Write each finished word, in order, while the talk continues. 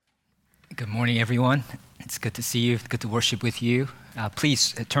Good morning, everyone. It's good to see you. It's good to worship with you.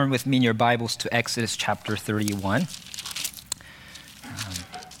 Please turn with me in your Bibles to Exodus chapter 31.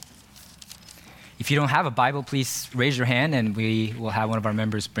 If you don't have a Bible, please raise your hand and we will have one of our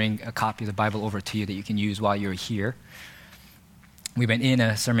members bring a copy of the Bible over to you that you can use while you're here. We've been in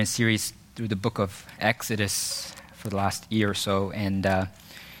a sermon series through the book of Exodus for the last year or so, and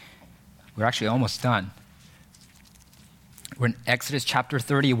we're actually almost done. We're in Exodus chapter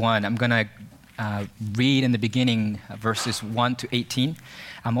 31. I'm going to read in the beginning verses 1 to 18.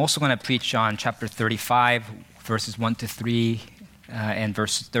 I'm also going to preach on chapter 35, verses 1 to 3, and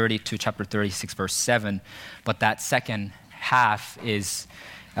verse 30 to chapter 36, verse 7. But that second half is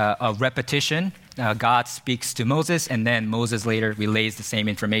a repetition. God speaks to Moses, and then Moses later relays the same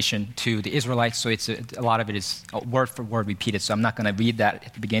information to the Israelites. So it's a lot of it is word for word repeated. So I'm not going to read that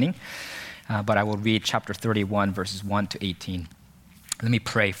at the beginning. But I will read chapter 31, verses 1 to 18. Let me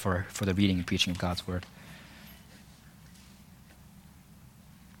pray for the reading and preaching of God's word.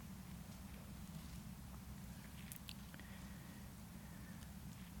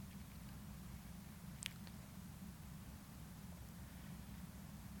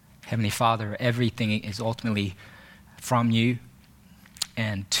 Heavenly Father, everything is ultimately from you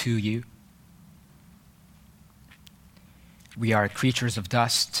and to you. We are creatures of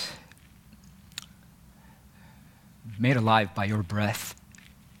dust, made alive by your breath,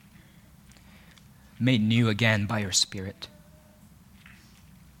 made new again by your Spirit.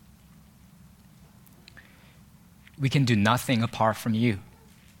 We can do nothing apart from you.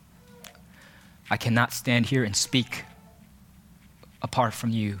 I cannot stand here and speak apart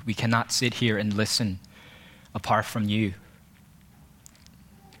from you. We cannot sit here and listen apart from you.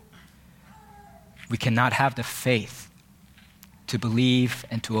 We cannot have the faith to believe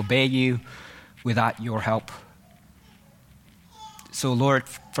and to obey you without your help. So, Lord,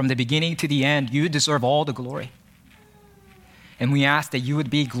 from the beginning to the end, you deserve all the glory. And we ask that you would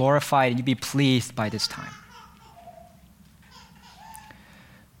be glorified and you be pleased by this time.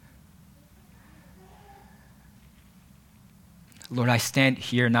 Lord, I stand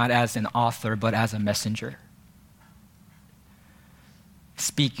here not as an author, but as a messenger.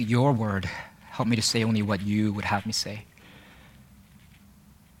 Speak your word. Help me to say only what you would have me say.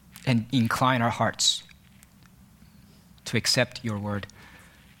 And incline our hearts to accept your word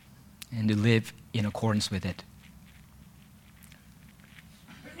and to live in accordance with it,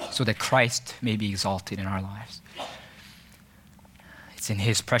 so that Christ may be exalted in our lives. It's in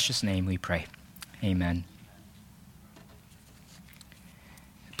his precious name we pray. Amen.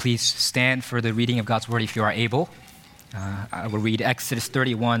 Please stand for the reading of God's word if you are able. I will read Exodus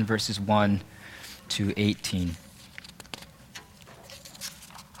 31, verses 1 to 18.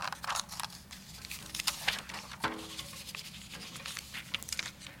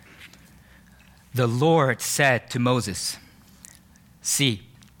 The Lord said to Moses, "See,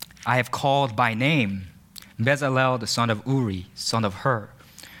 I have called by name Bezalel the son of Uri, son of Hur,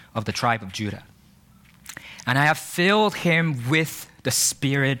 of the tribe of Judah. And I have filled him with the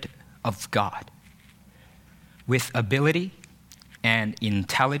Spirit of God, with ability and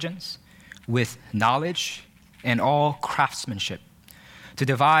intelligence, with knowledge and all craftsmanship, to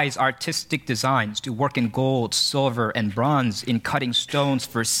devise artistic designs, to work in gold, silver, and bronze, in cutting stones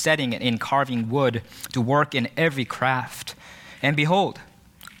for setting and in carving wood, to work in every craft. And behold,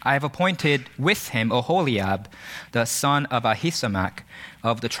 I have appointed with him Oholiab, the son of Ahisamach,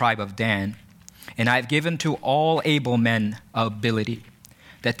 of the tribe of Dan. And I have given to all able men ability,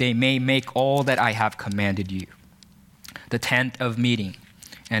 that they may make all that I have commanded you: the tent of meeting,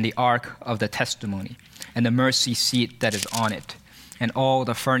 and the ark of the testimony, and the mercy seat that is on it, and all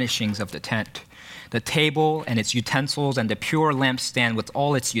the furnishings of the tent, the table and its utensils, and the pure lampstand with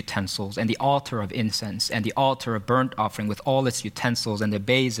all its utensils, and the altar of incense, and the altar of burnt offering with all its utensils, and the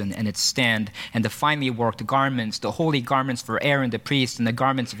basin and its stand, and the finely worked garments, the holy garments for Aaron the priest, and the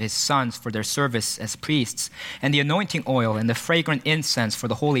garments of his sons for their service as priests, and the anointing oil, and the fragrant incense for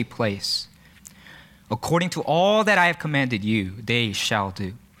the holy place. According to all that I have commanded you, they shall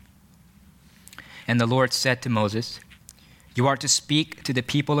do." And the Lord said to Moses, "You are to speak to the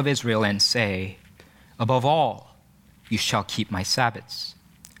people of Israel and say, 'Above all, you shall keep my Sabbaths.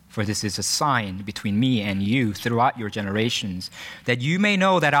 For this is a sign between me and you throughout your generations, that you may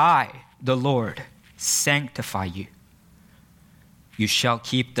know that I, the Lord, sanctify you. You shall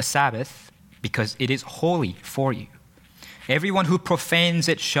keep the Sabbath, because it is holy for you. Everyone who profanes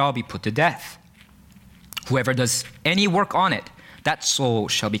it shall be put to death. Whoever does any work on it, that soul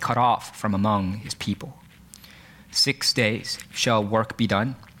shall be cut off from among his people. 6 days shall work be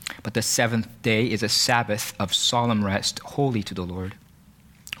done, but the seventh day is a Sabbath of solemn rest, holy to the Lord.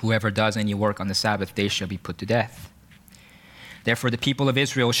 Whoever does any work on the Sabbath day shall be put to death. Therefore, the people of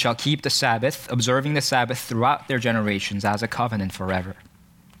Israel shall keep the Sabbath, observing the Sabbath throughout their generations as a covenant forever.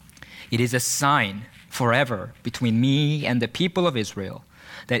 It is a sign forever between me and the people of Israel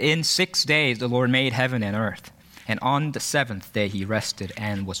that in 6 days the Lord made heaven and earth, and on the seventh day he rested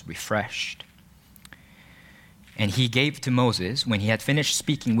and was refreshed. And he gave to Moses, when he had finished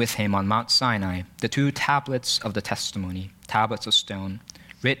speaking with him on Mount Sinai, the 2 tablets of the testimony, tablets of stone,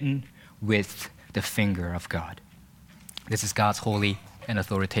 written with the finger of God. This is God's holy and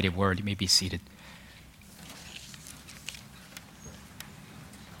authoritative word. You may be seated.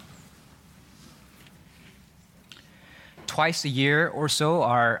 Twice a year or so,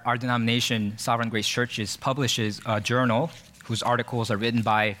 our denomination, Sovereign Grace Churches, publishes a journal whose articles are written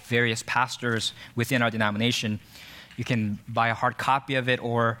by various pastors within our denomination. You can buy a hard copy of it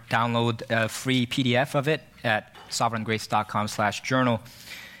or download a free PDF of it at sovereigngrace.com/journal.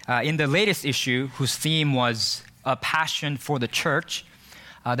 In the latest issue, whose theme was a passion for the church,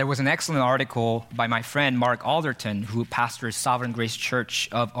 there was an excellent article by my friend Mark Alderton, who pastors Sovereign Grace Church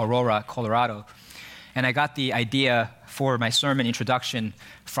of Aurora, Colorado. And I got the idea for my sermon introduction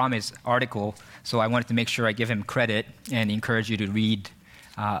from his article, so I wanted to make sure I give him credit and encourage you to read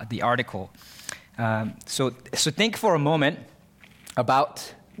the article. So think for a moment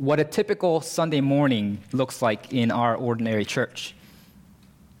about what a typical Sunday morning looks like in our ordinary church.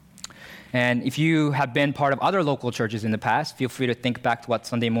 And if you have been part of other local churches in the past, feel free to think back to what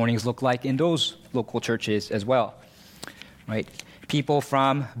Sunday mornings look like in those local churches as well, right? People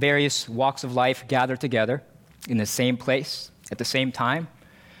from various walks of life gather together in the same place at the same time,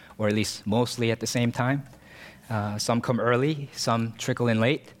 or at least mostly at the same time. Some come early, some trickle in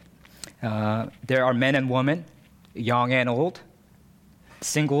late. There are men and women, young and old,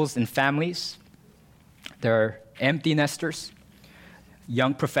 singles and families. There are empty nesters,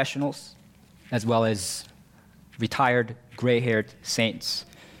 young professionals, as well as retired, gray-haired saints.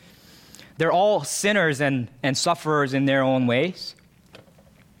 They're all sinners and sufferers in their own ways.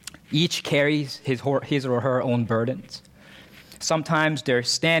 Each carries his or her own burdens. Sometimes they're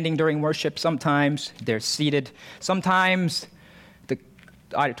standing during worship, sometimes they're seated, sometimes the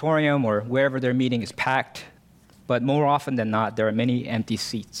auditorium or wherever they're meeting is packed, but more often than not, there are many empty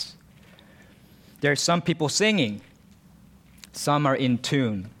seats. There are some people singing, some are in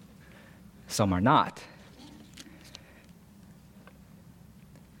tune, some are not.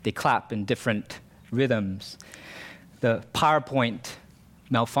 They clap in different rhythms. The PowerPoint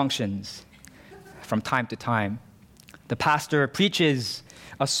malfunctions from time to time. The pastor preaches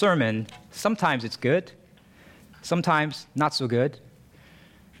a sermon. Sometimes it's good, sometimes not so good,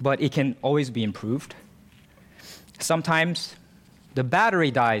 but it can always be improved. Sometimes the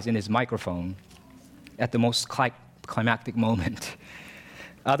battery dies in his microphone at the most climactic moment.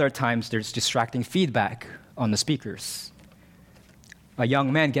 Other times there's distracting feedback on the speakers. A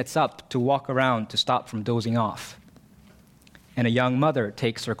young man gets up to walk around to stop from dozing off. And a young mother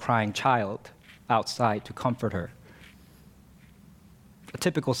takes her crying child outside to comfort her. A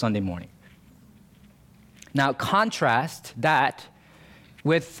typical Sunday morning. Now contrast that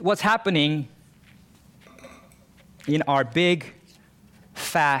with what's happening in our big,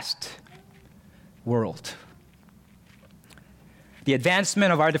 fast world. The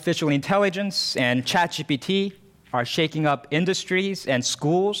advancement of artificial intelligence and ChatGPT are shaking up industries and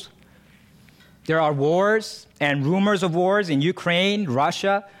schools. There are wars and rumors of wars in Ukraine,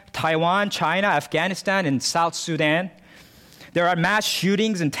 Russia, Taiwan, China, Afghanistan, and South Sudan. There are mass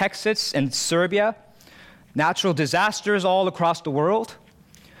shootings in Texas and Serbia, natural disasters all across the world.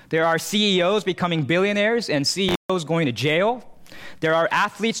 There are CEOs becoming billionaires and CEOs going to jail. There are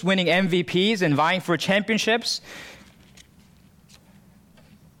athletes winning MVPs and vying for championships.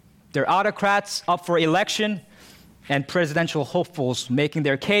 There are autocrats up for election and presidential hopefuls making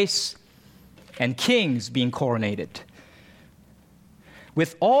their case and kings being coronated.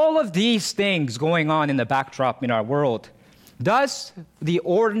 With all of these things going on in the backdrop in our world, does the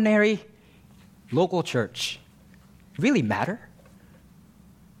ordinary local church really matter?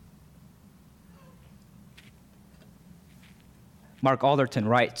 Mark Alderton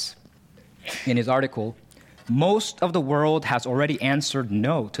writes in his article, most of the world has already answered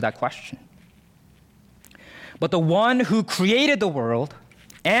no to that question. But the one who created the world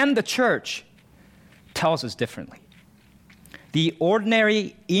and the church tells us differently. The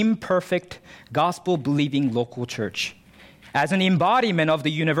ordinary, imperfect, gospel-believing local church, as an embodiment of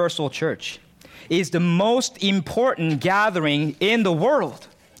the universal church, is the most important gathering in the world.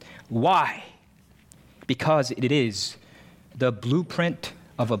 Why? Because it is the blueprint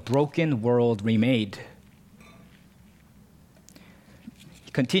of a broken world remade.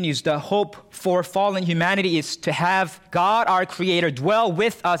 Continues, the hope for fallen humanity is to have God, our Creator, dwell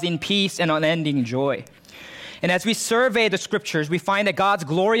with us in peace and unending joy. And as we survey the scriptures, we find that God's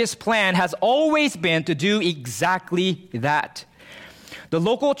glorious plan has always been to do exactly that. The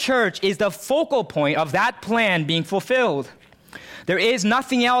local church is the focal point of that plan being fulfilled. There is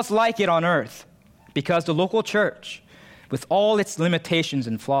nothing else like it on earth, because the local church, with all its limitations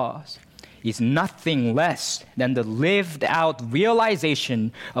and flaws, is nothing less than the lived out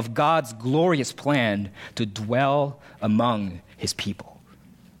realization of God's glorious plan to dwell among his people.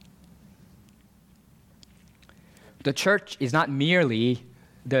 The church is not merely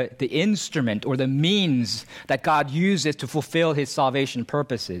the instrument or the means that God uses to fulfill his salvation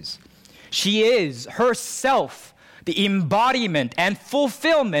purposes. She is herself the embodiment and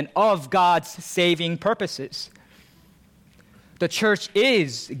fulfillment of God's saving purposes. The church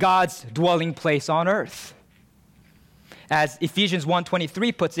is God's dwelling place on earth. As Ephesians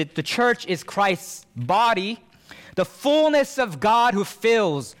 1:23 puts it, the church is Christ's body, the fullness of God who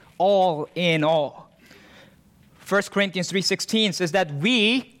fills all in all. 1 Corinthians 3:16 says that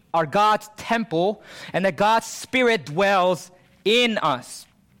we are God's temple and that God's Spirit dwells in us.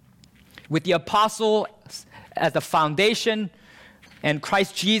 With the apostle as the foundation and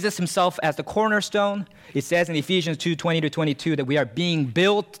Christ Jesus himself as the cornerstone, it says in Ephesians 2:20-22 that we are being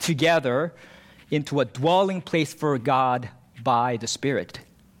built together into a dwelling place for God by the Spirit.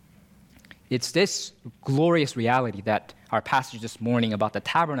 It's this glorious reality that our passage this morning about the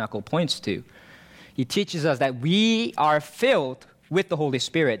tabernacle points to. He teaches us that we are filled with the Holy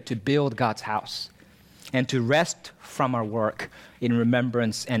Spirit to build God's house and to rest from our work in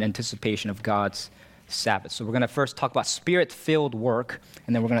remembrance and anticipation of God's Sabbath. So we're going to first talk about Spirit-filled work,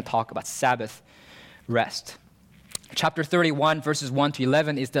 and then we're going to talk about Sabbath rest. Chapter 31, verses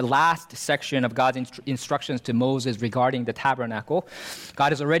 1-11 is the last section of God's instructions to Moses regarding the tabernacle.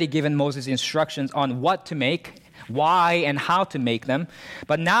 God has already given Moses instructions on what to make, why and how to make them.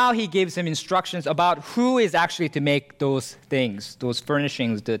 But now he gives him instructions about who is actually to make those things, those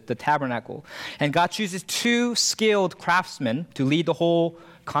furnishings, the tabernacle. And God chooses two skilled craftsmen to lead the whole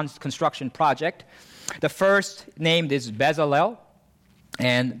construction project. The first named is Bezalel,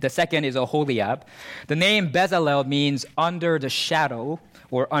 and the second is Oholiab. The name Bezalel means under the shadow,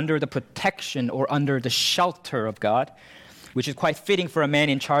 or under the protection, or under the shelter of God, which is quite fitting for a man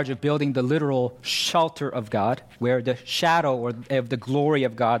in charge of building the literal shelter of God, where the shadow or of the glory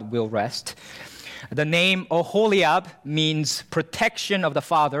of God will rest. The name Oholiab means protection of the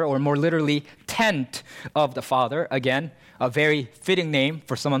Father, or more literally, tent of the Father. Again, a very fitting name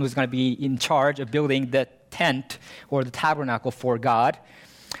for someone who's going to be in charge of building the tent or the tabernacle for God.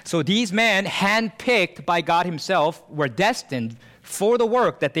 So these men, handpicked by God himself, were destined for the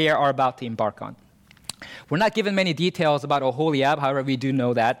work that they are about to embark on. We're not given many details about Oholiab, however, we do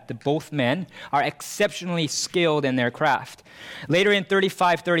know that both men are exceptionally skilled in their craft. Later in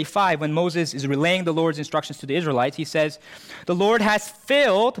 35:35, when Moses is relaying the Lord's instructions to the Israelites, he says, "The Lord has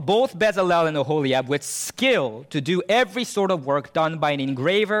filled both Bezalel and Oholiab with skill to do every sort of work done by an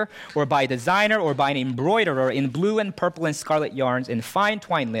engraver or by a designer or by an embroiderer in blue and purple and scarlet yarns and fine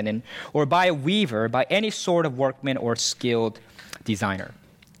twined linen, or by a weaver, by any sort of workman or skilled designer."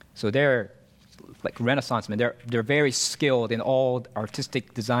 So they're like Renaissance men. They're very skilled in all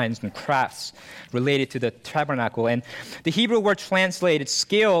artistic designs and crafts related to the tabernacle. And the Hebrew word translated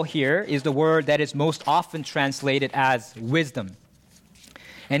skill here is the word that is most often translated as wisdom.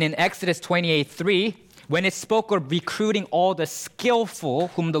 And in Exodus 28:3, when it spoke of recruiting all the skillful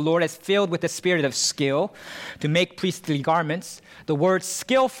whom the Lord has filled with the spirit of skill to make priestly garments, the word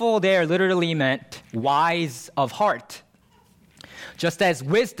skillful there literally meant wise of heart. Just as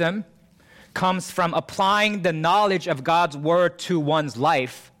wisdom comes from applying the knowledge of God's word to one's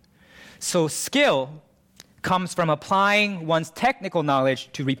life, so skill comes from applying one's technical knowledge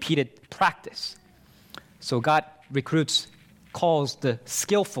to repeated practice. So God calls the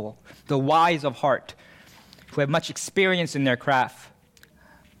skillful, the wise of heart, who have much experience in their craft,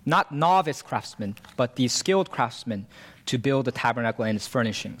 not novice craftsmen, but these skilled craftsmen, to build the tabernacle and its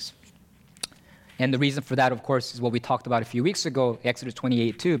furnishings. And the reason for that, of course, is what we talked about a few weeks ago, Exodus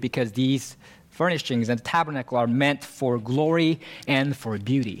 28:2, because these furnishings and the tabernacle are meant for glory and for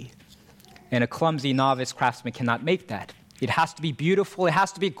beauty. And a clumsy novice craftsman cannot make that. It has to be beautiful, it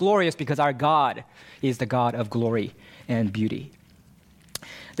has to be glorious, because our God is the God of glory and beauty.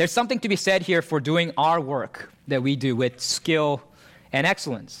 There's something to be said here for doing our work that we do with skill and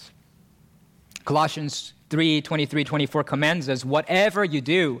excellence. Colossians 3:23-24 commands us, "Whatever you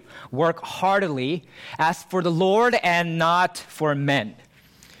do, work heartily as for the Lord and not for men,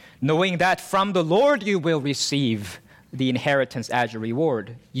 knowing that from the Lord you will receive the inheritance as your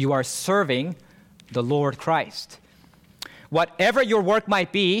reward. You are serving the Lord Christ. Whatever your work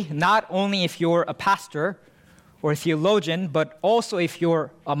might be, not only if you're a pastor or a theologian, but also if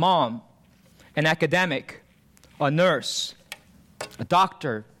you're a mom, an academic, a nurse, a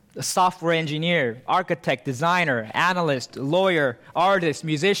doctor, a software engineer, architect, designer, analyst, lawyer, artist,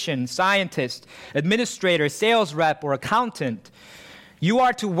 musician, scientist, administrator, sales rep, or accountant, you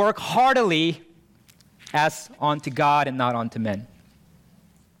are to work heartily as unto God and not unto men.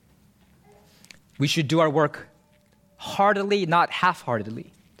 We should do our work heartily, not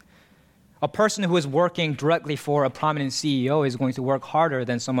half-heartedly. A person who is working directly for a prominent CEO is going to work harder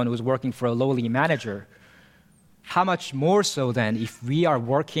than someone who is working for a lowly manager. How much more so then if we are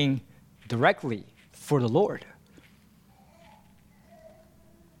working directly for the Lord?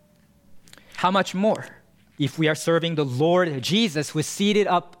 How much more if we are serving the Lord Jesus, who is seated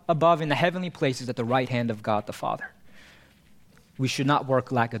up above in the heavenly places at the right hand of God the Father? We should not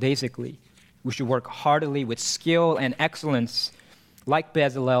work lackadaisically. We should work heartily with skill and excellence, like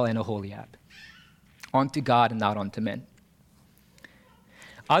Bezalel and Oholiab, unto God and not unto men.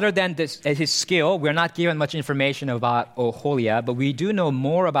 Other than his skill, we're not given much information about Oholiab, but we do know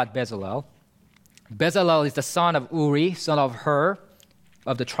more about Bezalel. Bezalel is the son of Uri, son of Hur,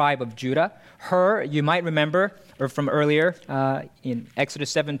 of the tribe of Judah. Hur, you might remember from earlier in Exodus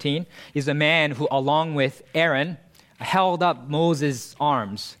 17, is a man who, along with Aaron, held up Moses'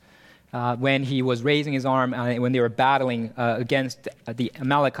 arms when he was raising his arm when they were battling against the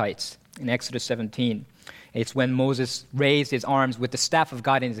Amalekites in Exodus 17. It's when Moses raised his arms with the staff of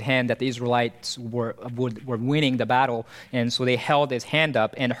God in his hand that the Israelites were winning the battle, and so they held his hand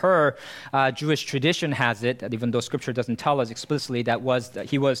up. And Jewish tradition has it, even though Scripture doesn't tell us explicitly,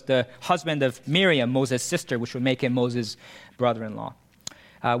 he was the husband of Miriam, Moses' sister, which would make him Moses' brother-in-law.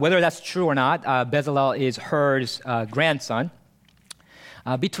 Whether that's true or not, Bezalel is Hur's grandson.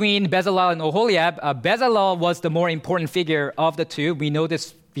 Between Bezalel and Oholiab, Bezalel was the more important figure of the two. We know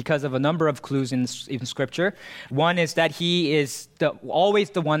this because of a number of clues in Scripture. One is that he is always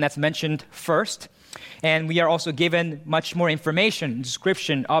the one that's mentioned first, and we are also given much more information,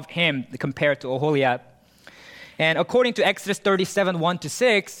 description of him compared to Oholiab. And according to Exodus 37,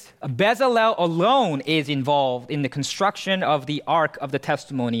 1-6, Bezalel alone is involved in the construction of the Ark of the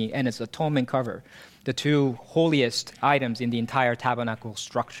Testimony and its atonement cover, the two holiest items in the entire tabernacle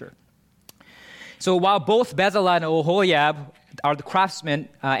structure. So while both Bezalel and Oholiab are the craftsmen,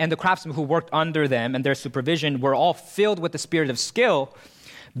 and the craftsmen who worked under them and their supervision were all filled with the spirit of skill,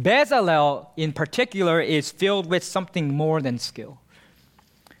 Bezalel in particular is filled with something more than skill.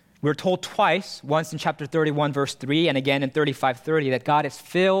 We're told twice, once in chapter 31, verse 3, and again in 35:30, that God has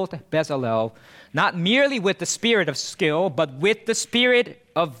filled Bezalel not merely with the spirit of skill, but with the spirit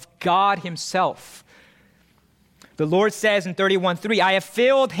of God himself. The Lord says in 31:3, I have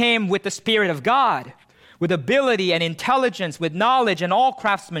filled him with the Spirit of God, with ability and intelligence, with knowledge and all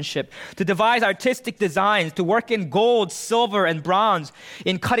craftsmanship, to devise artistic designs, to work in gold, silver, and bronze,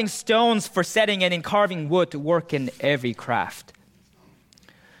 in cutting stones for setting and in carving wood, to work in every craft.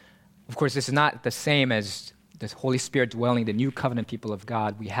 Of course, this is not the same as the Holy Spirit dwelling in the new covenant people of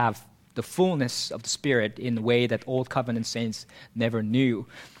God. We have the fullness of the Spirit in a way that old covenant saints never knew.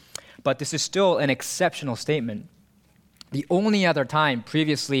 But this is still an exceptional statement. The only other time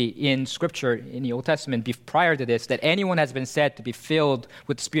previously in Scripture, in the Old Testament, prior to this, that anyone has been said to be filled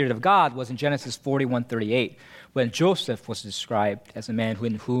with the Spirit of God was in Genesis 41:38, when Joseph was described as a man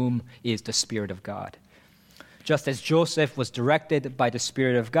in whom is the Spirit of God. Just as Joseph was directed by the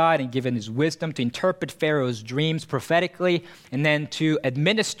Spirit of God and given his wisdom to interpret Pharaoh's dreams prophetically and then to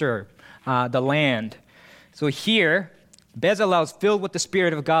administer the land. So here, Bezalel is filled with the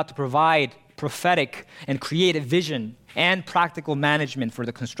Spirit of God to provide prophetic and creative vision and practical management for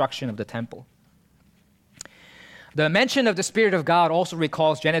the construction of the temple. The mention of the Spirit of God also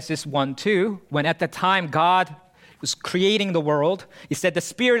recalls Genesis 1:2, when at the time God was creating the world, he said the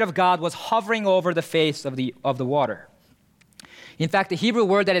Spirit of God was hovering over the face of the water. In fact, the Hebrew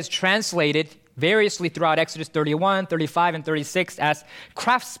word that is translated variously throughout Exodus 31, 35, and 36 as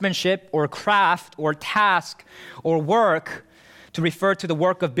craftsmanship or craft or task or work to refer to the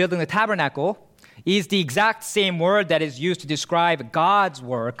work of building the tabernacle is the exact same word that is used to describe God's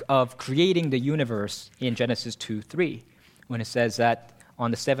work of creating the universe in Genesis 2:3, when it says that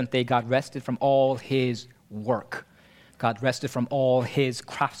on the seventh day God rested from all his work. God rested from all his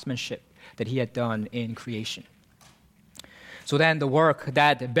craftsmanship that he had done in creation. So then the work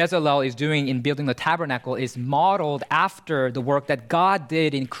that Bezalel is doing in building the tabernacle is modeled after the work that God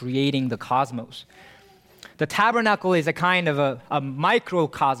did in creating the cosmos. The tabernacle is a kind of a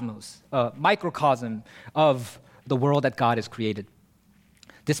microcosm of the world that God has created.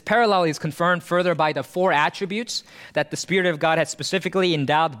 This parallel is confirmed further by the 4 attributes that the Spirit of God has specifically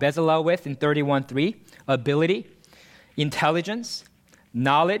endowed Bezalel with in 31:3: ability, intelligence,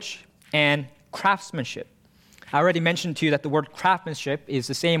 knowledge, and craftsmanship. I already mentioned to you that the word craftsmanship is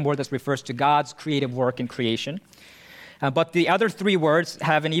the same word that refers to God's creative work in creation. But the other 3 words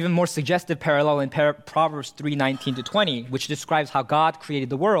have an even more suggestive parallel in Proverbs 3:19-20, which describes how God created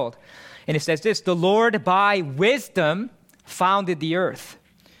the world. And it says this: "The Lord by wisdom founded the earth.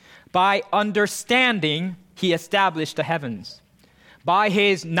 By understanding, he established the heavens. By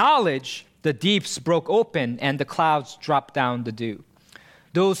his knowledge, the deeps broke open and the clouds dropped down the dew."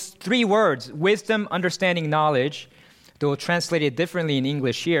 Those 3 words, wisdom, understanding, knowledge, though translated differently in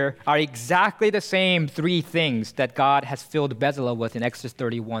English here, are exactly the same 3 things that God has filled Bezalel with in Exodus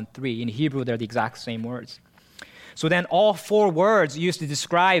 31:3. In Hebrew, they're the exact same words. So then all 4 words used to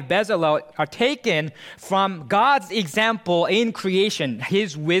describe Bezalel are taken from God's example in creation,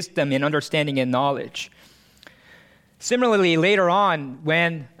 his wisdom in understanding and knowledge. Similarly, later on,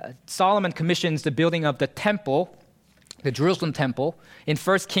 when Solomon commissions the building of the temple, the Jerusalem temple, in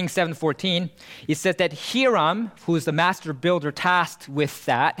 1 Kings 7:14, it says that Hiram, who is the master builder tasked with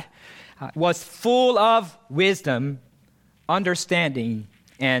that, was full of wisdom, understanding,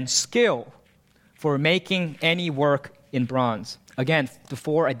 and skill for making any work in bronze. Again, the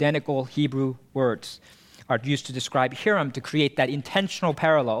 4 identical Hebrew words are used to describe Hiram to create that intentional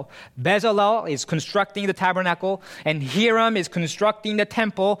parallel. Bezalel is constructing the tabernacle, and Hiram is constructing the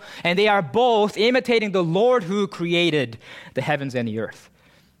temple, and they are both imitating the Lord who created the heavens and the earth.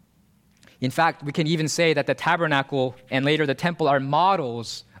 In fact, we can even say that the tabernacle and later the temple are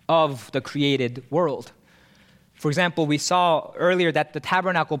models of the created world. For example, we saw earlier that the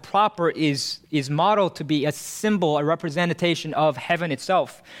tabernacle proper is modeled to be a symbol, a representation of heaven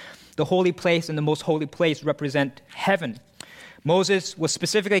itself. The holy place and the most holy place represent heaven. Moses was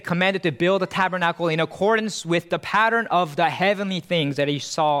specifically commanded to build a tabernacle in accordance with the pattern of the heavenly things that he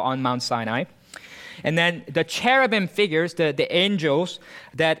saw on Mount Sinai. And then the cherubim figures, the angels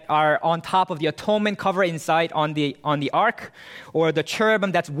that are on top of the atonement cover inside on the ark, or the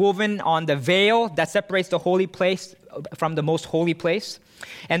cherubim that's woven on the veil that separates the holy place from the most holy place,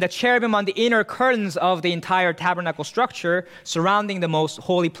 and the cherubim on the inner curtains of the entire tabernacle structure surrounding the most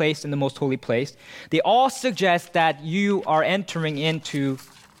holy place and the most holy place, they all suggest that you are entering into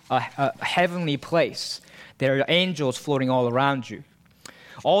a heavenly place. There are angels floating all around you.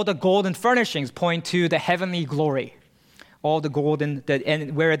 All the golden furnishings point to the heavenly glory. All the golden,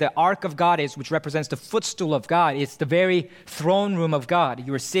 and where the ark of God is, which represents the footstool of God, it's the very throne room of God.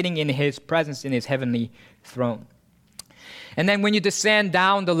 You are sitting in his presence, in his heavenly throne. And then when you descend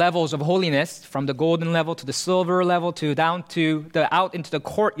down the levels of holiness, from the golden level to the silver level to down to out into the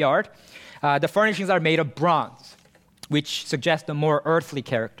courtyard, the furnishings are made of bronze, which suggests a more earthly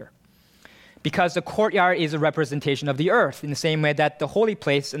character. Because the courtyard is a representation of the earth, in the same way that the holy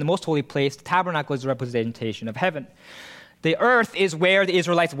place and the most holy place, the tabernacle, is a representation of heaven. The earth is where the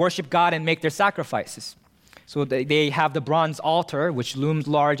Israelites worship God and make their sacrifices. So they have the bronze altar, which looms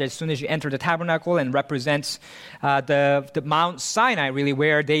large as soon as you enter the tabernacle and represents the Mount Sinai, really,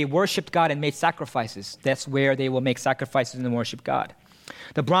 where they worshiped God and made sacrifices. That's where they will make sacrifices and worship God.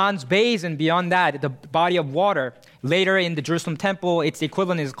 The bronze basin, beyond that, the body of water, later in the Jerusalem temple, its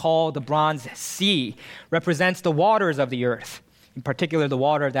equivalent is called the bronze sea, represents the waters of the earth, in particular the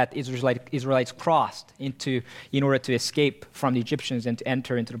water that Israelites crossed in order to escape from the Egyptians and to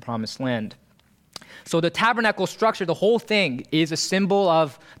enter into the promised land. So the tabernacle structure, the whole thing, is a symbol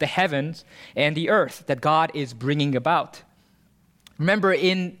of the heavens and the earth that God is bringing about. Remember,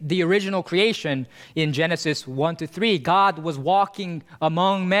 in the original creation, in Genesis 1-3, God was walking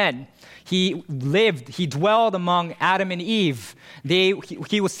among men. He dwelled among Adam and Eve.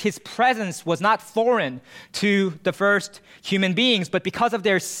 His presence was not foreign to the first human beings, but because of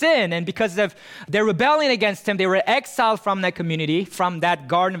their sin and because of their rebellion against him, they were exiled from that community, from that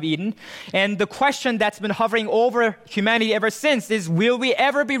Garden of Eden. And the question that's been hovering over humanity ever since is, will we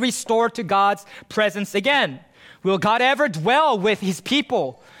ever be restored to God's presence again? Will God ever dwell with his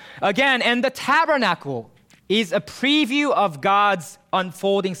people again? And the tabernacle is a preview of God's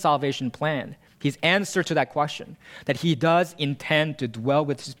unfolding salvation plan. His answer to that question, that he does intend to dwell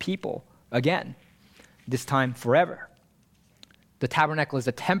with his people again, this time forever. The tabernacle is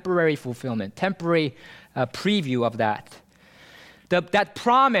a temporary fulfillment, temporary preview of that. That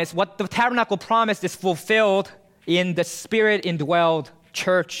promise, what the tabernacle promised, is fulfilled in the Spirit-indwelled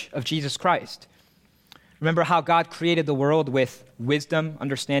church of Jesus Christ. Remember how God created the world with wisdom,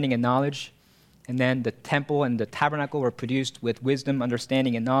 understanding, and knowledge? And then the temple and the tabernacle were produced with wisdom,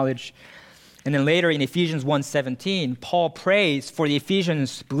 understanding, and knowledge. And then later in Ephesians 1:17, Paul prays for the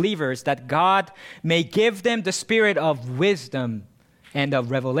Ephesians believers that God may give them the spirit of wisdom and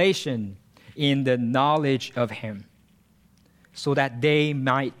of revelation in the knowledge of him, so that they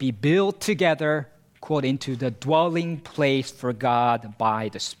might be built together, quote, into the dwelling place for God by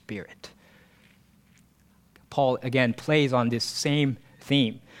the Spirit. Paul again plays on this same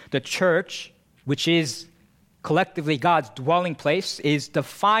theme. The church, which is collectively God's dwelling place, is the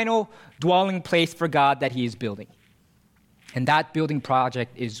final dwelling place for God that he is building. And that building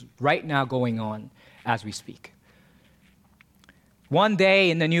project is right now going on as we speak. One day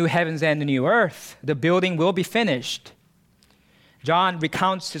in the new heavens and the new earth, the building will be finished. John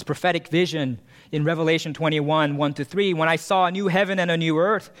recounts his prophetic vision in Revelation 21, 1-3, when I saw a new heaven and a new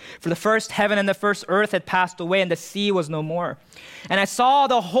earth, for the first heaven and the first earth had passed away, and the sea was no more. And I saw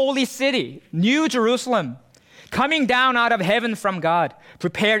the holy city, New Jerusalem, coming down out of heaven from God,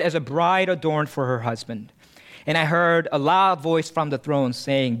 prepared as a bride adorned for her husband. And I heard a loud voice from the throne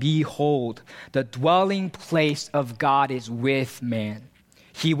saying, behold, the dwelling place of God is with man.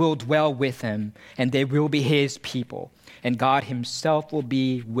 He will dwell with them, and they will be his people. And God himself will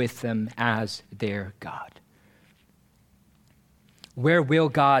be with them as their God. Where will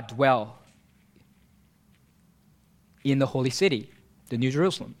God dwell? In the holy city, the New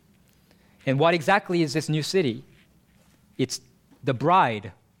Jerusalem. And what exactly is this new city? It's the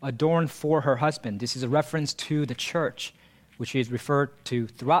bride adorned for her husband. This is a reference to the church, which is referred to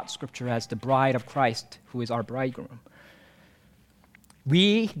throughout Scripture as the bride of Christ, who is our bridegroom.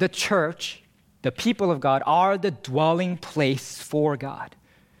 We, the church, the people of God, are the dwelling place for God.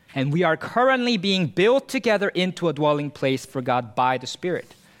 And we are currently being built together into a dwelling place for God by the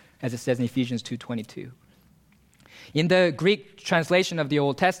Spirit, as it says in Ephesians 2:22. In the Greek translation of the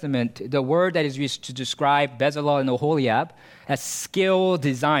Old Testament, the word that is used to describe Bezalel and Oholiab as skilled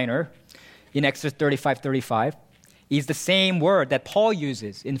designer in Exodus 35:35 is the same word that Paul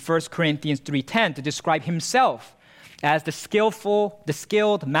uses in 1 Corinthians 3:10 to describe himself as the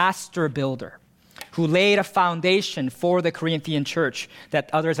skilled master builder who laid a foundation for the Corinthian church that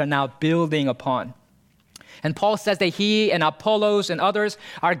others are now building upon. And Paul says that he and Apollos and others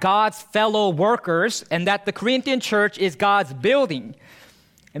are God's fellow workers, and that the Corinthian church is God's building.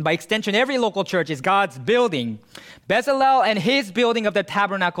 And by extension, every local church is God's building. Bezalel and his building of the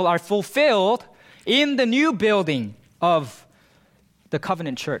tabernacle are fulfilled in the new building of the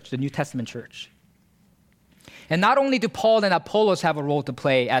covenant church, the New Testament church. And not only do Paul and Apollos have a role to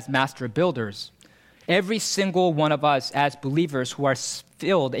play as master builders, every single one of us as believers who are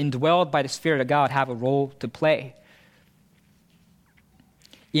filled, indwelled by the Spirit of God, have a role to play.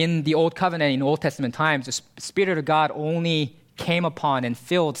 In the Old Covenant, in Old Testament times, the Spirit of God only came upon and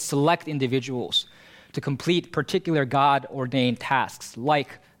filled select individuals to complete particular God-ordained tasks,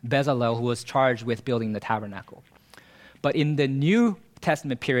 like Bezalel, who was charged with building the tabernacle. But in the New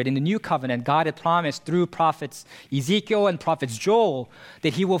Testament period, in the New Covenant, God had promised through prophets Ezekiel and prophets Joel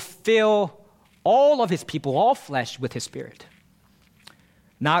that he will fill all of his people, all flesh, with his Spirit,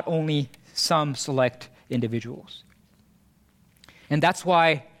 not only some select individuals. And that's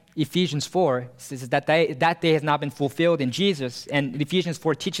why Ephesians 4 says that day has not been fulfilled in Jesus. And Ephesians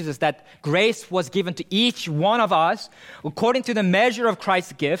 4 teaches us that grace was given to each one of us according to the measure of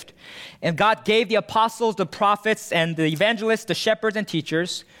Christ's gift. And God gave the apostles, the prophets, and the evangelists, the shepherds and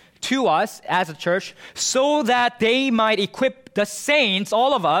teachers to us as a church so that they might equip the saints,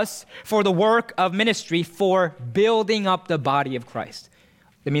 all of us, for the work of ministry, for building up the body of Christ.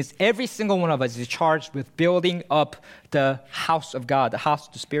 That means every single one of us is charged with building up the house of God, the house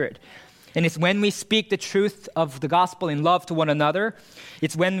of the Spirit. And it's when we speak the truth of the gospel in love to one another,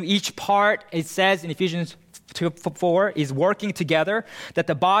 it's when each part, it says in Ephesians 2:4, is working together, that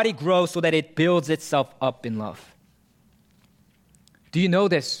the body grows so that it builds itself up in love. Do you know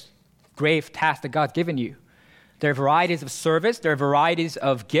this grave task that God's given you? There are varieties of service, there are varieties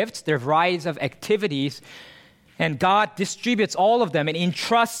of gifts, there are varieties of activities, and God distributes all of them and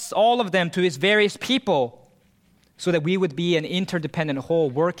entrusts all of them to his various people so that we would be an interdependent whole,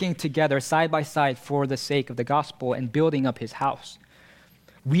 working together side by side for the sake of the gospel and building up his house.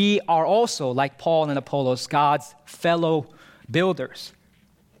 We are also, like Paul and Apollos, God's fellow builders.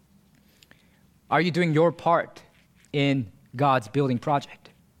 Are you doing your part in God's building project?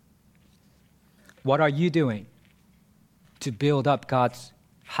 What are you doing to build up God's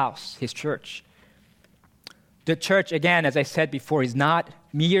house, his church? The church, again, as I said before, is not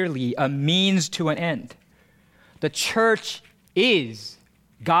merely a means to an end. The church is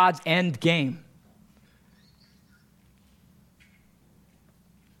God's end game.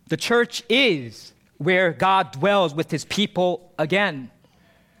 The church is where God dwells with his people again.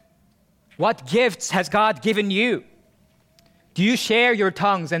 What gifts has God given you? Do you share your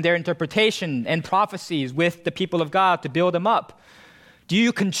tongues and their interpretation and prophecies with the people of God to build them up? Do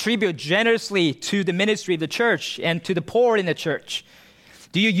you contribute generously to the ministry of the church and to the poor in the church?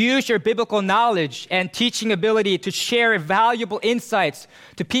 Do you use your biblical knowledge and teaching ability to share valuable insights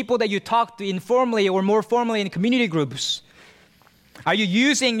to people that you talk to informally or more formally in community groups? Are you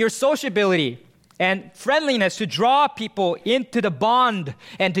using your sociability and friendliness to draw people into the bond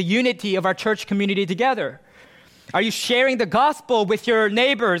and the unity of our church community together? Are you sharing the gospel with your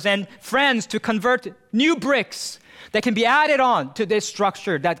neighbors and friends to convert new bricks that can be added on to this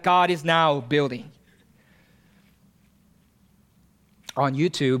structure that God is now building? On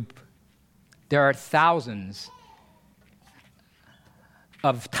YouTube, there are thousands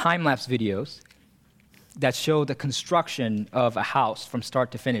of time-lapse videos that show the construction of a house from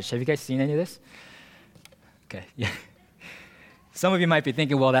start to finish. Have you guys seen any of this? Okay, yeah. Some of you might be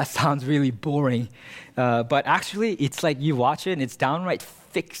thinking, well, that sounds really boring. But actually, it's like you watch it and it's downright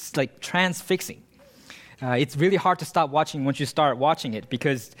transfixing. It's really hard to stop watching once you start watching it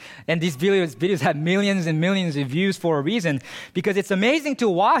and these videos have millions and millions of views for a reason, because it's amazing to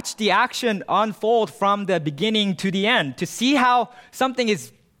watch the action unfold from the beginning to the end, to see how something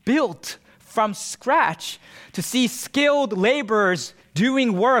is built from scratch, to see skilled laborers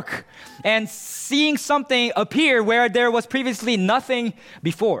doing work and seeing something appear where there was previously nothing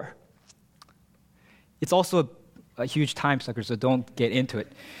before. It's also a huge time sucker, so don't get into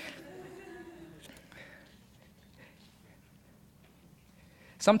it.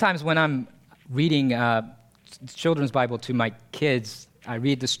 Sometimes when I'm reading children's Bible to my kids, I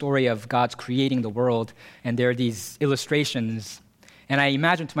read the story of God's creating the world, and there are these illustrations, and I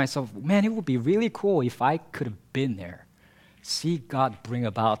imagine to myself, man, it would be really cool if I could have been there. See God bring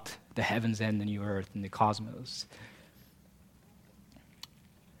about the heavens and the new earth and the cosmos.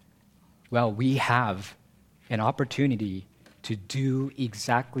 Well, we have an opportunity to do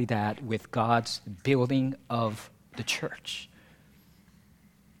exactly that with God's building of the church.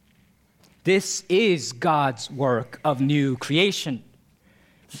 This is God's work of new creation.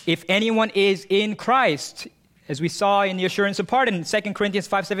 If anyone is in Christ, as we saw in the assurance of pardon, 2 Corinthians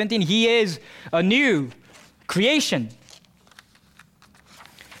 5:17, he is a new creation.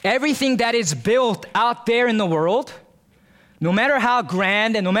 Everything that is built out there in the world, no matter how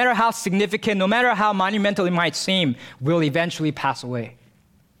grand and no matter how significant, no matter how monumental it might seem, will eventually pass away.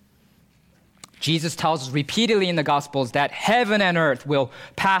 Jesus tells us repeatedly in the Gospels that heaven and earth will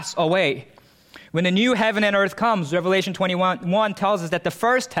pass away. When the new heaven and earth comes, Revelation 21 tells us that the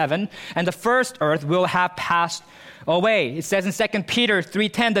first heaven and the first earth will have passed away. It says in 2 Peter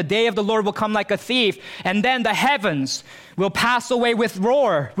 3:10, the day of the Lord will come like a thief, and then the heavens will pass away with a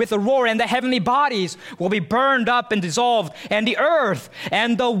roar, and the heavenly bodies will be burned up and dissolved, and the earth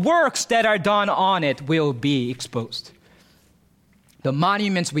and the works that are done on it will be exposed. The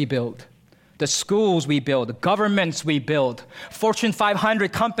monuments we build, the schools we build, the governments we build, Fortune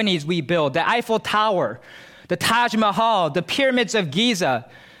 500 companies we build, the Eiffel Tower, the Taj Mahal, the pyramids of Giza,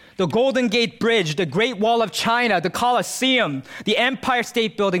 the Golden Gate Bridge, the Great Wall of China, the Colosseum, the Empire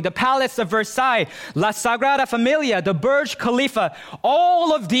State Building, the Palace of Versailles, La Sagrada Familia, the Burj Khalifa,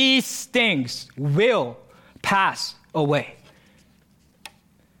 all of these things will pass away.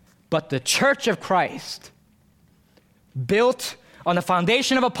 But the Church of Christ, built on the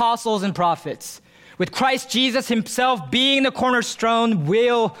foundation of apostles and prophets, with Christ Jesus himself being the cornerstone,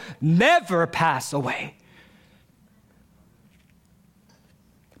 will never pass away.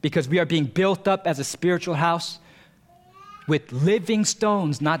 Because we are being built up as a spiritual house with living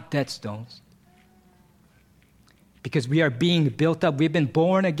stones, not dead stones. Because we are being built up. We've been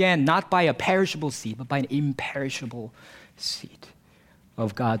born again, not by a perishable seed, but by an imperishable seed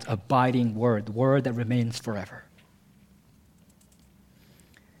of God's abiding word, the word that remains forever.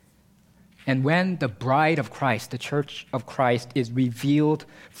 And when the bride of Christ, the church of Christ, is revealed,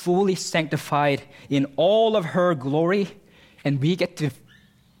 fully sanctified in all of her glory, and we get to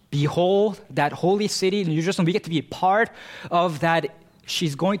behold that holy city in Jerusalem, we get to be a part of that,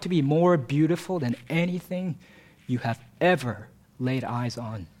 she's going to be more beautiful than anything you have ever laid eyes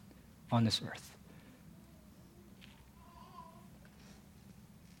on this earth.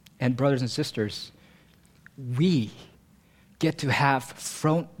 And brothers and sisters, we get to have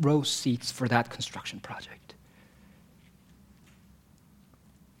front row seats for that construction project.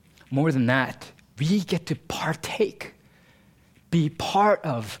 More than that, we get to partake, be part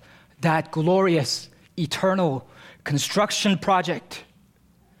of that glorious, eternal construction project.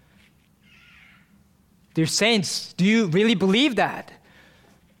 Dear saints, do you really believe that?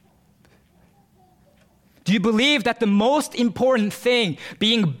 Do you believe that the most important thing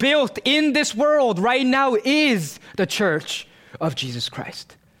being built in this world right now is the church of Jesus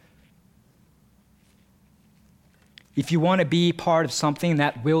Christ? If you want to be part of something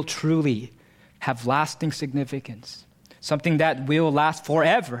that will truly have lasting significance, something that will last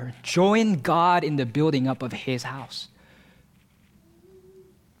forever, join God in the building up of his house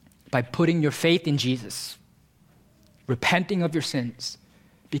by putting your faith in Jesus, repenting of your sins,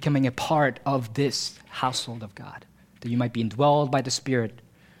 becoming a part of this household of God, that you might be indwelled by the Spirit.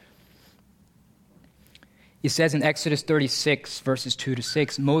 It says in Exodus 36, verses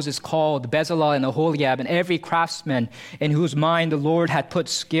 2-6, Moses called Bezalel and Aholiab and every craftsman in whose mind the Lord had put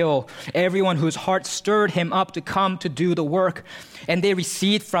skill, everyone whose heart stirred him up to come to do the work. And they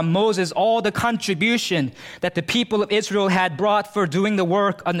received from Moses all the contribution that the people of Israel had brought for doing the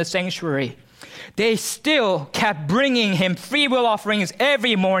work on the sanctuary. They still kept bringing him free will offerings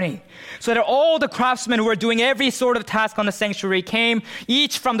every morning, so that all the craftsmen who were doing every sort of task on the sanctuary came,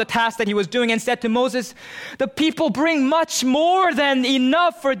 each from the task that he was doing, and said to Moses, "The people bring much more than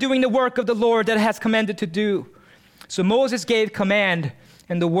enough for doing the work of the Lord that has commanded to do." So Moses gave command,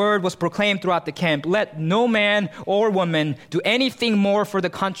 and the word was proclaimed throughout the camp, "Let no man or woman do anything more for the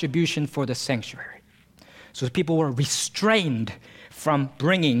contribution for the sanctuary." So the people were restrained from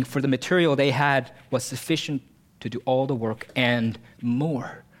bringing, for the material they had was sufficient to do all the work and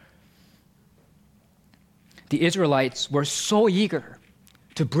more. The Israelites were so eager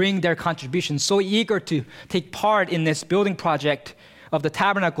to bring their contribution, so eager to take part in this building project of the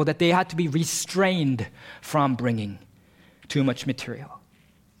tabernacle, that they had to be restrained from bringing too much material.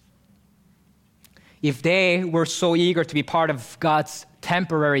 If they were so eager to be part of God's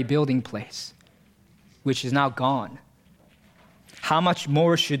temporary building place, which is now gone, how much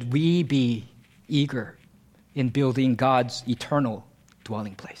more should we be eager in building God's eternal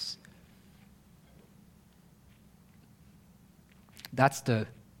dwelling place? That's the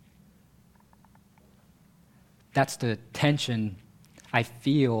tension I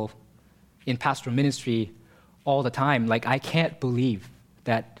feel in pastoral ministry all the time. Like, I can't believe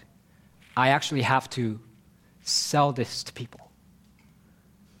that I actually have to sell this to people.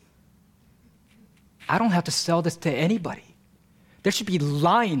 I don't have to sell this to anybody. There should be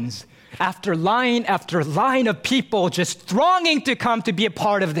lines after line after line of people just thronging to come to be a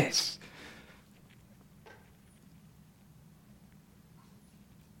part of this.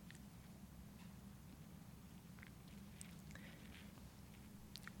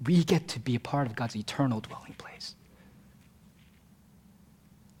 We get to be a part of God's eternal dwelling place.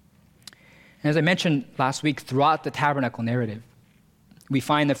 And as I mentioned last week, throughout the tabernacle narrative, we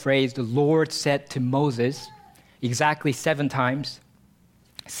find the phrase, "The Lord said to Moses," exactly 7 times.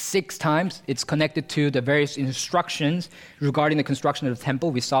 6 times it's connected to the various instructions regarding the construction of the temple.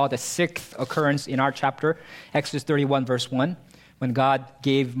 We saw the 6th occurrence in our chapter, Exodus 31, verse 1, when God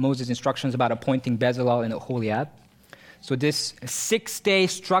gave Moses instructions about appointing Bezalel and Aholiab. So this 6-day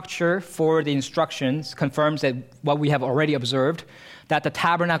structure for the instructions confirms that what we have already observed, that the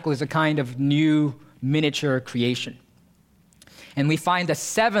tabernacle is a kind of new miniature creation. And we find the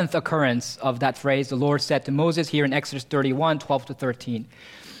 7th occurrence of that phrase, "The Lord said to Moses," here in Exodus 31, 12-13.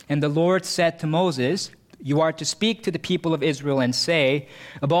 "And the Lord said to Moses, you are to speak to the people of Israel and say,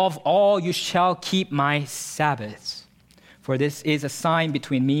 above all you shall keep my Sabbaths. For this is a sign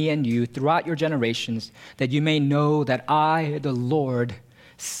between me and you throughout your generations, that you may know that I, the Lord,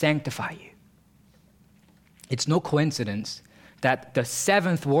 sanctify you." It's no coincidence that the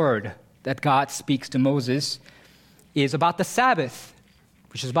 7th word that God speaks to Moses is about the Sabbath,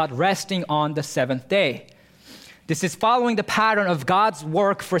 which is about resting on the 7th day. This is following the pattern of God's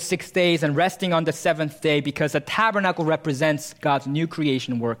work for 6 days and resting on the 7th day, because the tabernacle represents God's new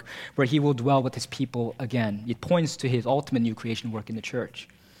creation work where he will dwell with his people again. It points to his ultimate new creation work in the church.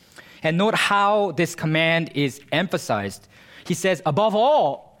 And note how this command is emphasized. He says, "Above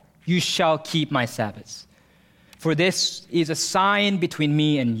all, you shall keep my Sabbaths. For this is a sign between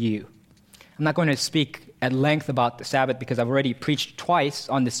me and you." I'm not going to speak at length about the Sabbath because I've already preached twice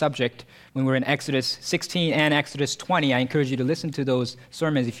on this subject when we were in Exodus 16 and Exodus 20. I encourage you to listen to those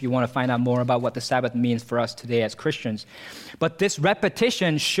sermons if you want to find out more about what the Sabbath means for us today as Christians. But this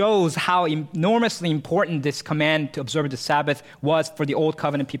repetition shows how enormously important this command to observe the Sabbath was for the Old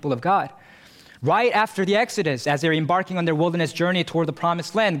Covenant people of God. Right after the Exodus, as they're embarking on their wilderness journey toward the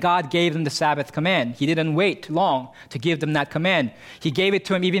Promised Land, God gave them the Sabbath command. He didn't wait long to give them that command. He gave it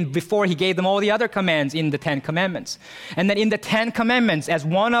to them even before he gave them all the other commands in the 10 Commandments. And then in the 10 Commandments, as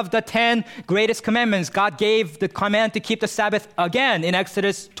one of the 10 greatest commandments, God gave the command to keep the Sabbath again in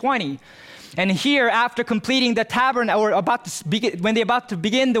Exodus 20. And here, after completing the tabernacle, or when they're about to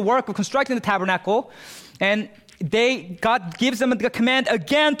begin the work of constructing the tabernacle, And God gives them the command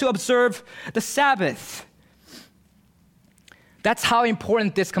again to observe the Sabbath. That's how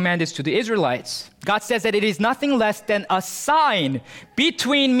important this command is to the Israelites. God says that it is nothing less than a sign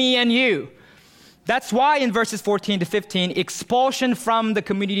between me and you. That's why in verses 14 to 15, expulsion from the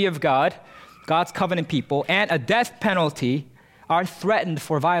community of God, God's covenant people, and a death penalty are threatened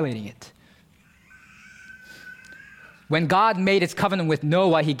for violating it. When God made his covenant with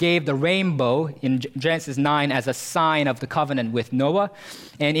Noah, he gave the rainbow in Genesis 9 as a sign of the covenant with Noah.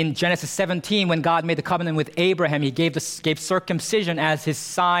 And in Genesis 17, when God made the covenant with Abraham, he gave circumcision as his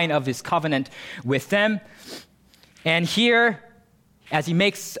sign of his covenant with them. And here, as he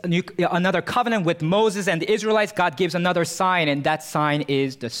makes another covenant with Moses and the Israelites, God gives another sign, and that sign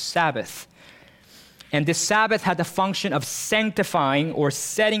is the Sabbath. And this Sabbath had the function of sanctifying or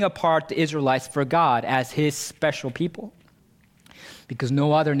setting apart the Israelites for God as his special people. Because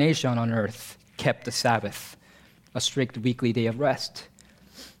no other nation on earth kept the Sabbath, a strict weekly day of rest.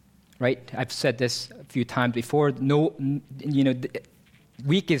 Right? I've said this a few times before.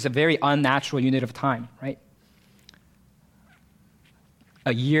 Week is a very unnatural unit of time, right?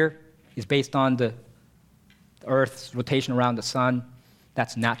 A year is based on the Earth's rotation around the sun.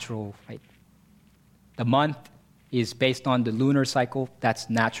 That's natural, right? The month is based on the lunar cycle. That's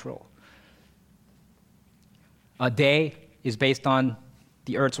natural. A day is based on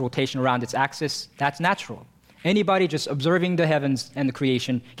the Earth's rotation around its axis. That's natural. Anybody just observing the heavens and the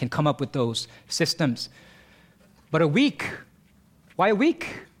creation can come up with those systems. But a week, why a week?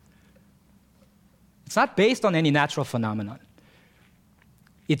 It's not based on any natural phenomenon.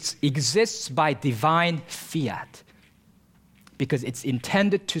 It exists by divine fiat, because it's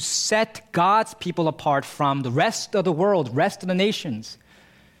intended to set God's people apart from the rest of the world, rest of the nations.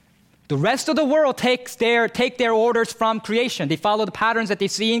 The rest of the world take their orders from creation. They follow the patterns that they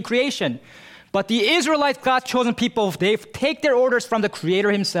see in creation. But the Israelites, God's chosen people, they take their orders from the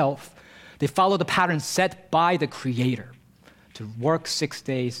Creator himself. They follow the patterns set by the Creator to work 6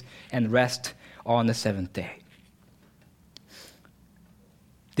 days and rest on the seventh day.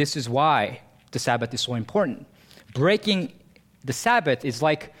 This is why the Sabbath is so important. Breaking the Sabbath is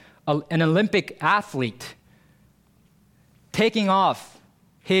like an Olympic athlete taking off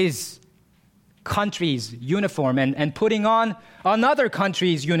his country's uniform and putting on another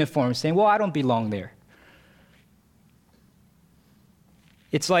country's uniform, saying, well, I don't belong there.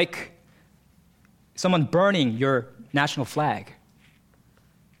 It's like someone burning your national flag,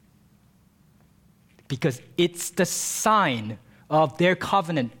 because it's the sign of their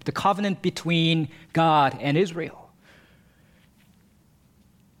covenant, the covenant between God and Israel.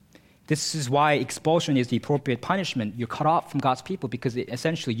 This is why expulsion is the appropriate punishment. You're cut off from God's people because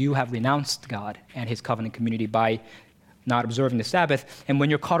essentially you have renounced God and his covenant community by not observing the Sabbath. And when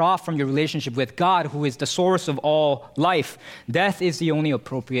you're cut off from your relationship with God, who is the source of all life, death is the only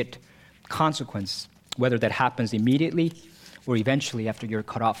appropriate consequence, whether that happens immediately or eventually after you're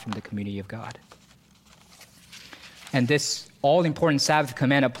cut off from the community of God. And this all-important Sabbath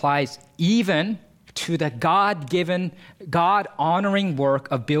command applies even to the God-given, God-honoring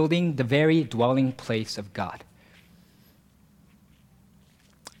work of building the very dwelling place of God.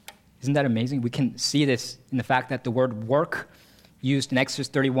 Isn't that amazing? We can see this in the fact that the word work used in Exodus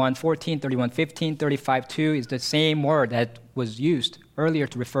 31:14, 31:15, 35:2 is the same word that was used earlier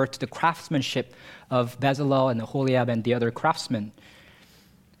to refer to the craftsmanship of Bezalel and Aholiab and the other craftsmen.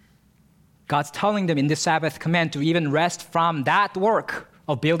 God's telling them in this Sabbath command to even rest from that work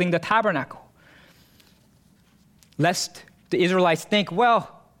of building the tabernacle. Lest the Israelites think,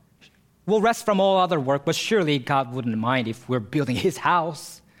 well, we'll rest from all other work, but surely God wouldn't mind if we're building his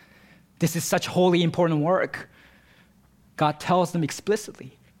house. This is such holy, important work. God tells them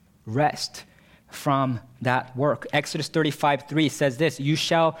explicitly, rest from that work. Exodus 35:3 says this, you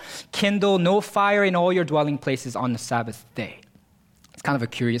shall kindle no fire in all your dwelling places on the Sabbath day. It's kind of a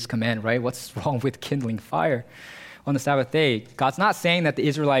curious command, right? What's wrong with kindling fire on the Sabbath day? God's not saying that the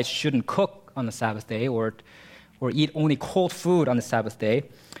Israelites shouldn't cook on the Sabbath day or eat only cold food on the Sabbath day.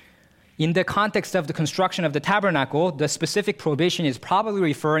 In the context of the construction of the tabernacle, the specific prohibition is probably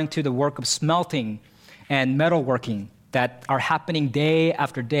referring to the work of smelting and metalworking that are happening day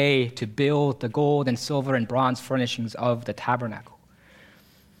after day to build the gold and silver and bronze furnishings of the tabernacle.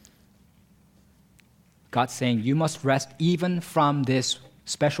 God's saying, you must rest even from this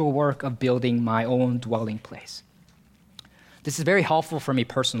special work of building my own dwelling place. This is very helpful for me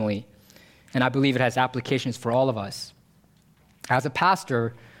personally, and I believe it has applications for all of us. As a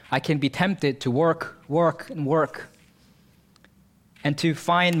pastor, I can be tempted to work, and to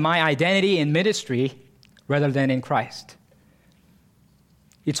find my identity in ministry rather than in Christ.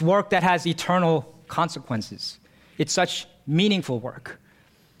 It's work that has eternal consequences. It's such meaningful work.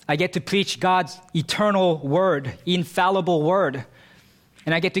 I get to preach God's eternal word, infallible word,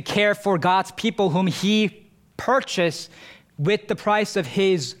 and I get to care for God's people whom he purchased with the price of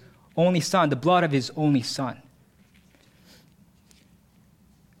his only son, the blood of his only son.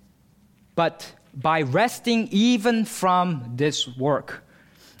 But by resting even from this work,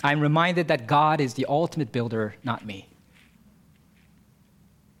 I'm reminded that God is the ultimate builder, not me.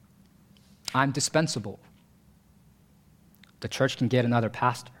 I'm dispensable. The church can get another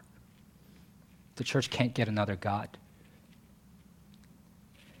pastor. The church can't get another God.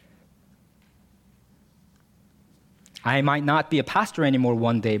 I might not be a pastor anymore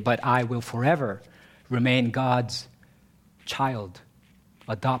one day, but I will forever remain God's child,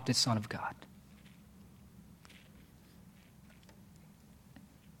 adopted son of God.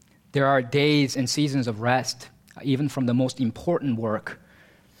 There are days and seasons of rest, even from the most important work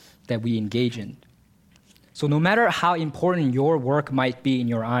that we engage in. So no matter how important your work might be in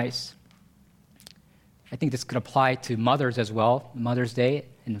your eyes, I think this could apply to mothers as well, Mother's Day,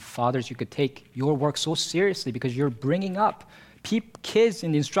 and fathers, you could take your work so seriously because you're bringing up kids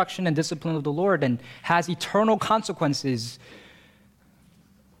in the instruction and discipline of the Lord and has eternal consequences.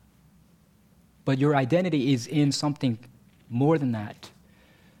 But your identity is in something more than that.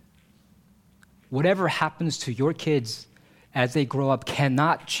 Whatever happens to your kids as they grow up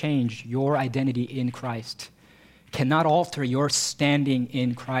cannot change your identity in Christ, cannot alter your standing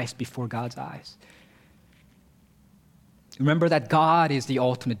in Christ before God's eyes. Remember that God is the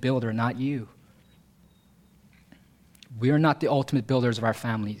ultimate builder, not you. We are not the ultimate builders of our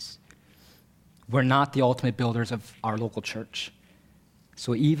families. We're not the ultimate builders of our local church.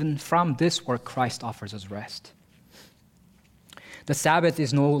 So even from this work, Christ offers us rest. The Sabbath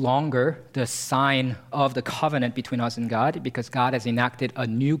is no longer the sign of the covenant between us and God because God has enacted a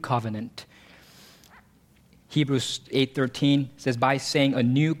new covenant. Hebrews 8:13 says, by saying a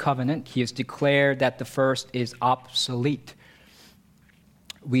new covenant, he has declared that the first is obsolete.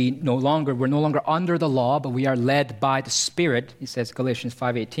 We're no longer under the law, but we are led by the Spirit, he says, Galatians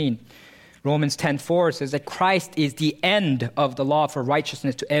 5:18. Romans 10:4 says that Christ is the end of the law for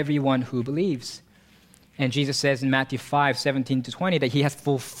righteousness to everyone who believes. And Jesus says in Matthew 5:17-20 that he has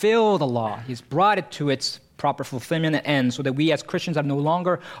fulfilled the law. He's brought it to its proper fulfillment and end so that we as Christians are no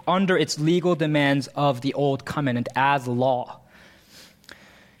longer under its legal demands of the old covenant as law.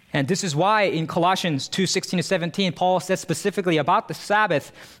 And this is why in Colossians 2:16-17, Paul says specifically about the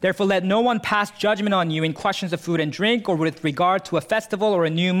Sabbath, therefore let no one pass judgment on you in questions of food and drink or with regard to a festival or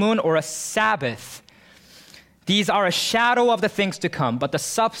a new moon or a Sabbath. These are a shadow of the things to come, but the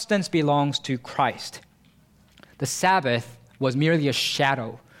substance belongs to Christ. The Sabbath was merely a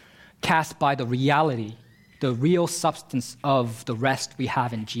shadow cast by the reality, the real substance of the rest we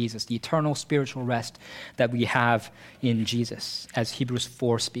have in Jesus, the eternal spiritual rest that we have in Jesus, as Hebrews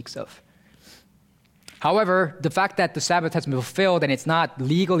 4 speaks of. However, the fact that the Sabbath has been fulfilled and it's not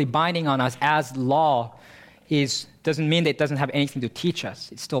legally binding on us as law doesn't mean that it doesn't have anything to teach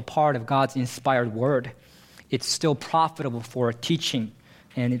us. It's still part of God's inspired word. It's still profitable for teaching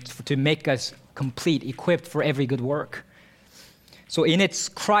and it's to make us complete, equipped for every good work. So in its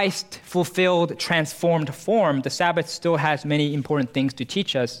Christ-fulfilled, transformed form, the Sabbath still has many important things to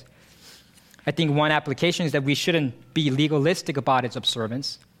teach us. I think one application is that we shouldn't be legalistic about its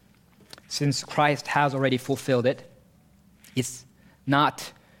observance, since Christ has already fulfilled it. It's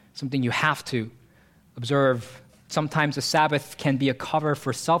not something you have to observe. Sometimes the Sabbath can be a cover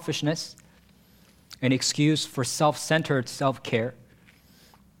for selfishness, an excuse for self-centered self-care.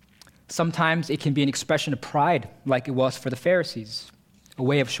 Sometimes it can be an expression of pride, like it was for the Pharisees, a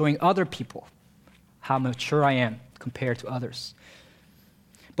way of showing other people how mature I am compared to others.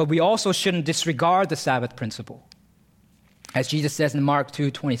 But we also shouldn't disregard the Sabbath principle. As Jesus says in Mark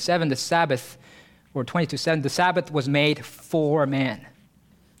 2:27, the Sabbath, or 22:7, the Sabbath was made for man.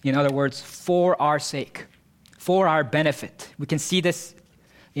 In other words, for our sake, for our benefit. We can see this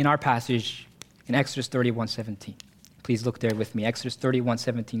in our passage in Exodus 31:17. Please look there with me. Exodus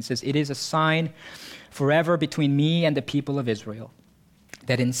 31:17 says, it is a sign forever between me and the people of Israel,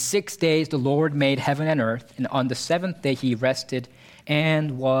 that in 6 days the Lord made heaven and earth, and on the seventh day he rested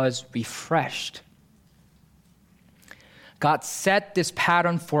and was refreshed. God set this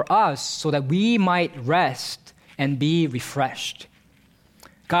pattern for us so that we might rest and be refreshed.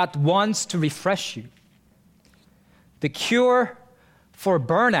 God wants to refresh you. The cure for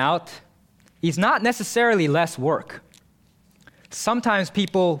burnout is not necessarily less work. Sometimes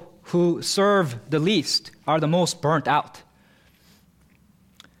people who serve the least are the most burnt out.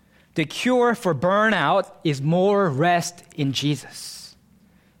 The cure for burnout is more rest in Jesus.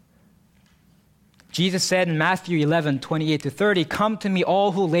 Jesus said in Matthew 11:28-30, "Come to me,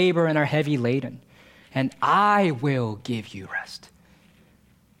 all who labor and are heavy laden, and I will give you rest.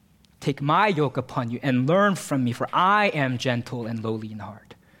 Take my yoke upon you and learn from me, for I am gentle and lowly in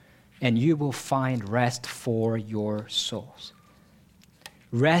heart, and you will find rest for your souls."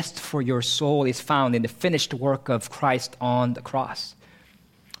 Rest for your soul is found in the finished work of Christ on the cross.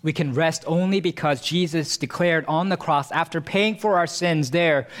 We can rest only because Jesus declared on the cross, after paying for our sins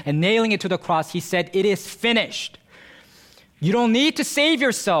there and nailing it to the cross, he said, "It is finished." You don't need to save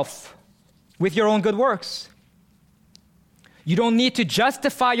yourself with your own good works. You don't need to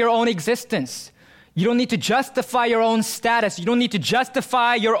justify your own existence. You don't need to justify your own status. You don't need to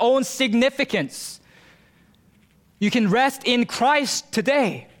justify your own significance. You can rest in Christ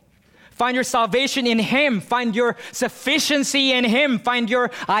today. Find your salvation in Him. Find your sufficiency in Him. Find your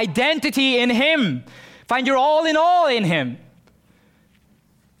identity in Him. Find your all in Him.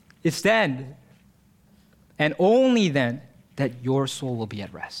 It's then, and only then, that your soul will be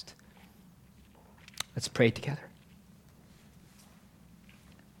at rest. Let's pray together.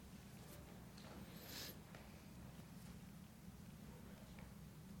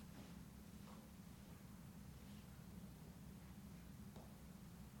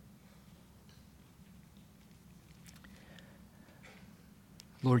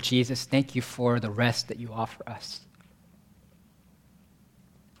 Lord Jesus, thank you for the rest that you offer us.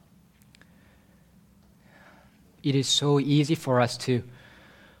 It is so easy for us to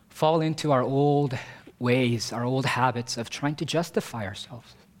fall into our old ways, our old habits of trying to justify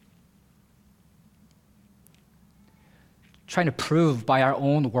ourselves. Trying to prove by our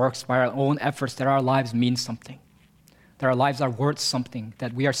own works, by our own efforts, that our lives mean something, that our lives are worth something,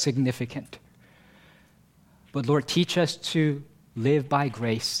 that we are significant. But Lord, teach us to live by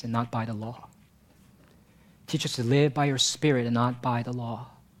grace and not by the law. Teach us to live by your Spirit and not by the law.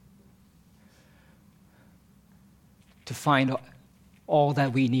 To find all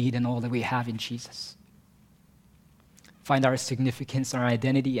that we need and all that we have in Jesus. Find our significance, our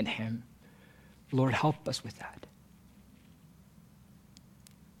identity in Him. Lord, help us with that.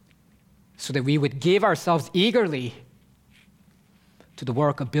 So that we would give ourselves eagerly to the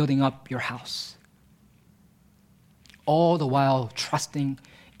work of building up your house. All the while trusting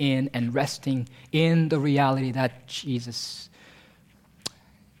in and resting in the reality that Jesus,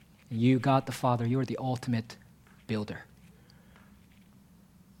 you, God the Father, you are the ultimate builder.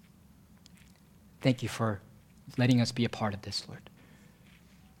 Thank you for letting us be a part of this, Lord.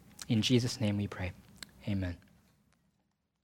 In Jesus' name we pray. Amen.